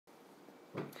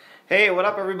Hey, what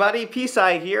up everybody?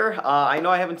 Peace-Eye here. I know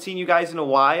I haven't seen you guys in a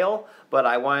while, but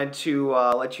I wanted to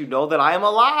let you know that I am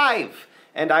alive!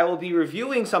 And I will be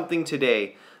reviewing something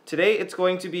today. Today it's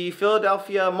going to be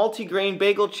Philadelphia multigrain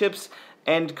bagel chips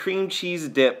and cream cheese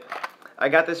dip. I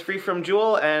got this free from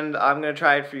Jewel and I'm going to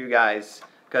try it for you guys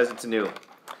because it's new.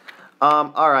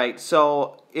 Alright,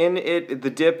 so in it, the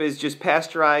dip is just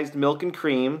pasteurized milk and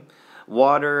cream,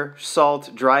 water,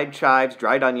 salt, dried chives,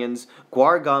 dried onions,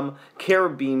 guar gum,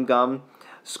 carabine gum,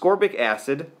 ascorbic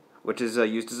acid, which is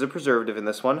used as a preservative in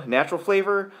this one, natural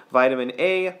flavor, vitamin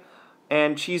A,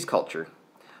 and cheese culture.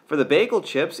 For the bagel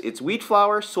chips, it's wheat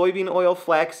flour, soybean oil,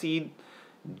 flaxseed,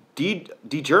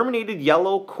 degerminated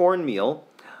yellow cornmeal,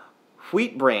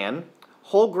 wheat bran,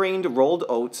 whole-grained rolled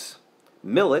oats,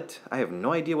 millet. I have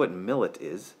no idea what millet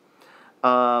is.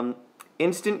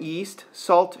 Instant yeast,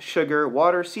 salt, sugar,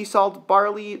 water, sea salt,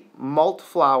 barley, malt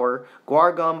flour,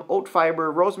 guar gum, oat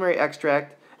fiber, rosemary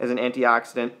extract as an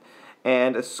antioxidant,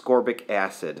 and ascorbic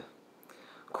acid.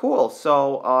 Cool.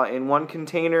 So in one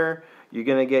container, you're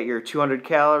going to get your 200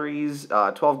 calories,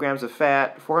 12 grams of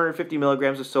fat, 450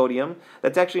 milligrams of sodium.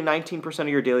 That's actually 19% of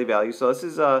your daily value, so this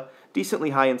is decently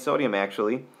high in sodium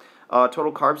actually.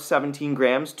 Total carbs 17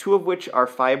 grams, 2 of which are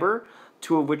fiber,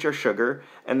 2 of which are sugar,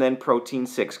 and then protein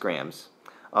 6 grams.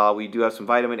 We do have some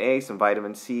vitamin A, some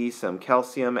vitamin C, some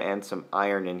calcium, and some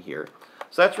iron in here.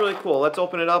 So that's really cool. Let's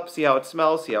open it up, see how it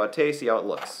smells, see how it tastes, see how it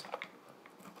looks.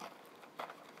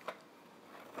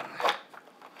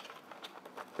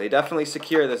 They definitely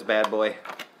secure this bad boy.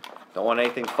 Don't want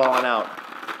anything falling out.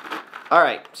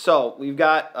 Alright, so we've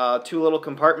got 2 little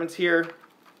compartments here.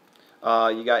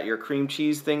 You got your cream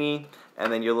cheese thingy,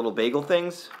 and then your little bagel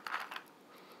things.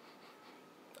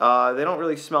 They don't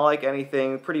really smell like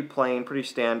anything. Pretty plain, pretty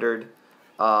standard.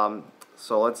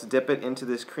 So let's dip it into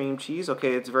this cream cheese.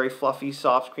 Okay, it's very fluffy,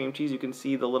 soft cream cheese. You can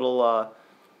see the little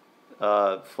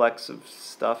flecks of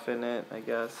stuff in it, I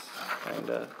guess.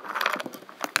 Kinda.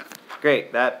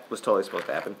 Great, that was totally supposed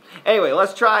to happen. Anyway,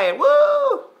 let's try it.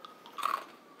 Woo!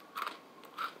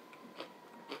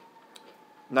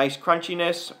 Nice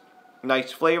crunchiness,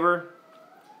 nice flavor.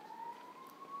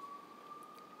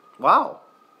 Wow.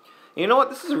 You know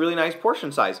what? This is a really nice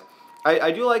portion size.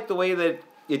 I do like the way that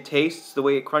it tastes, the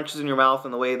way it crunches in your mouth,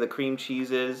 and the way the cream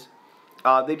cheese is.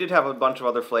 They did have a bunch of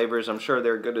other flavors. I'm sure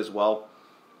they're good as well.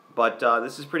 But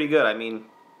this is pretty good. I mean,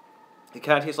 it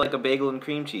kind of tastes like a bagel and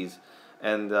cream cheese.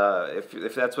 And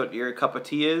if that's what your cup of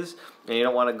tea is, and you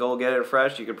don't want to go get it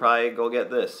fresh, you could probably go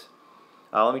get this.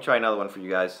 Let me try another one for you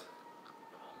guys.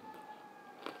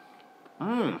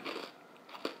 Mmm.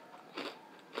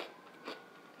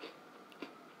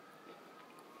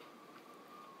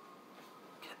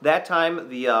 That time,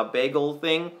 the bagel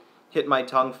thing hit my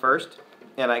tongue first,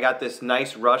 and I got this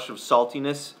nice rush of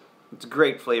saltiness. It's a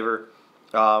great flavor.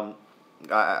 I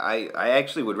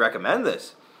actually would recommend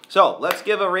this. So, let's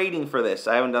give a rating for this.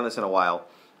 I haven't done this in a while.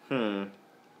 I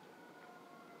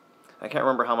can't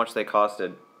remember how much they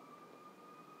costed,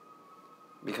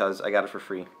 because I got it for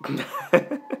free.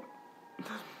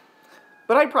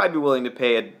 But I'd probably be willing to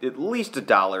pay at least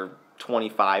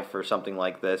 $1.25 for something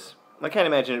like this. I can't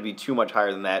imagine it'd be too much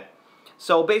higher than that.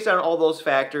 So based on all those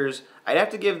factors, I'd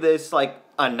have to give this like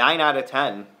a 9 out of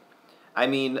 10. I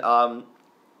mean,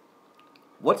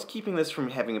 what's keeping this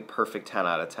from having a perfect 10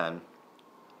 out of 10?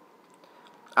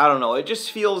 I don't know. It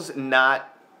just feels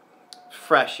not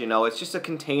fresh, you know. It's just a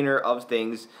container of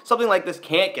things. Something like this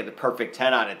can't get a perfect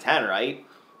 10 out of 10, right?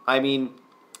 I mean,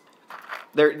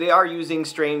 they are using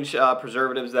strange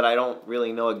preservatives that I don't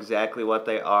really know exactly what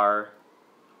they are.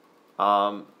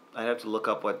 I'd have to look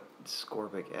up what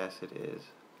ascorbic acid is.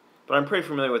 But I'm pretty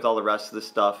familiar with all the rest of the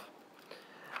stuff.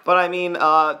 But I mean,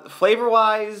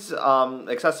 flavor-wise,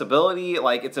 accessibility,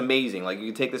 like, it's amazing. Like, you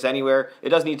can take this anywhere. It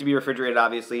does need to be refrigerated,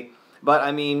 obviously. But,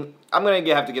 I mean, I'm going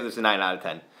to have to give this a 9 out of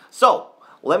 10. So,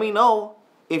 let me know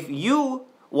if you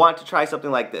want to try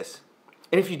something like this.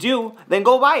 And if you do, then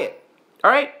go buy it.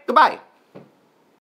 Alright? Goodbye.